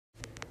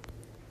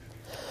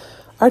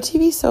Our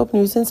TV soap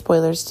news and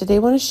spoilers today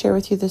want to share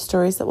with you the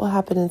stories that will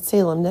happen in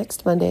Salem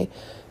next Monday,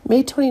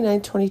 May 29,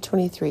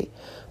 2023.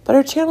 But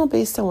our channel,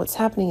 based on what's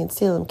happening in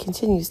Salem,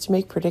 continues to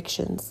make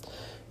predictions.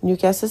 New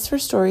guesses for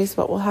stories,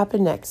 what will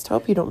happen next.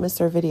 Hope you don't miss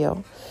our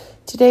video.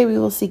 Today we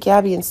will see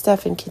Gabby and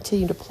Stefan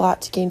continue to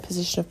plot to gain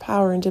position of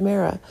power in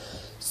Demera,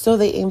 so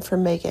they aim for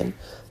Megan.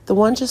 The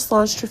one just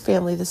launched her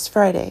family this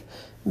Friday.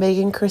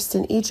 Megan,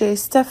 Kristen, EJ,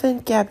 Stefan,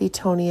 Gabby,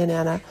 Tony, and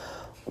Anna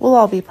will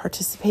all be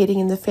participating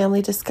in the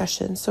family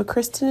discussion, so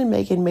Kristen and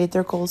Megan made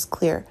their goals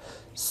clear.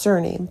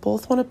 Surname,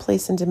 both want a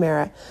place in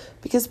Demera,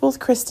 because both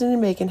Kristen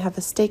and Megan have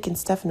a stake in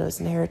Stefano's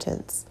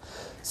inheritance.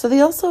 So they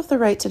also have the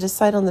right to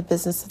decide on the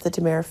business of the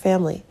Demera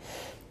family.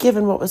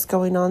 Given what was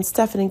going on,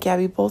 Stefan and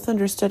Gabby both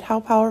understood how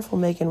powerful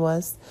Megan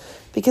was.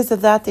 Because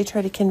of that, they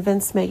tried to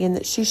convince Megan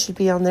that she should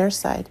be on their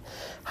side.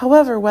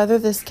 However, whether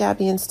this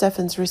Gabby and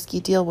Stefan's risky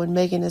deal when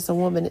Megan is a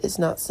woman is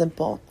not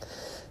simple.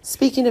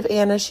 Speaking of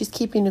Anna, she's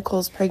keeping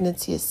Nicole's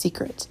pregnancy a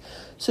secret.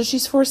 So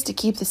she's forced to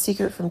keep the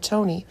secret from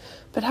Tony.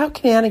 But how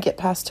can Anna get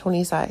past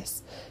Tony's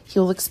eyes? He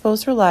will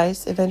expose her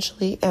lies.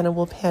 Eventually, Anna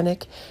will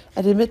panic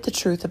and admit the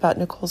truth about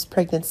Nicole's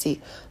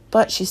pregnancy.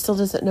 But she still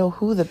doesn't know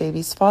who the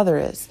baby's father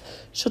is.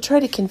 She'll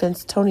try to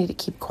convince Tony to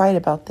keep quiet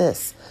about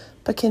this.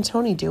 But can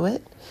Tony do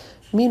it?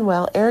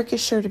 Meanwhile, Eric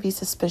is sure to be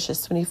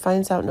suspicious when he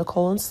finds out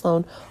Nicole and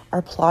Sloan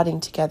are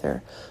plotting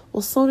together.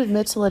 Will Sloan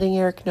admit to letting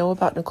Eric know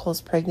about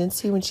Nicole's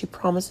pregnancy when she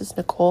promises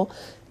Nicole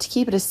to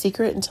keep it a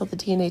secret until the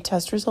DNA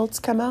test results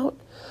come out?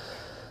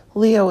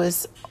 Leo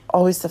is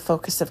always the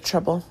focus of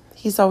trouble.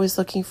 He's always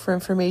looking for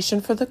information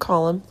for the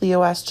column.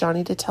 Leo asked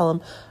Johnny to tell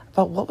him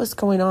about what was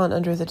going on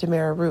under the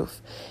Demera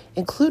roof,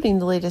 including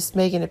the latest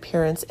Megan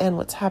appearance and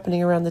what's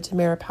happening around the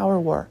Demera power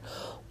war.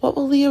 What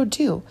will Leo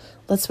do?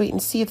 Let's wait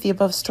and see if the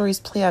above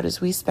stories play out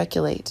as we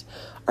speculate.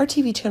 Our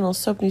TV channel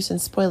Soap News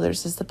and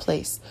Spoilers is the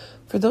place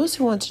for those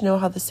who want to know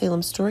how the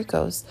Salem story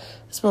goes,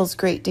 as well as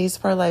great Days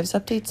of Our Lives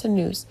updates and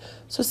news.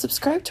 So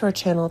subscribe to our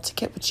channel to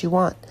get what you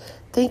want.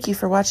 Thank you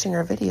for watching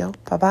our video.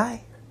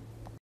 Bye-bye.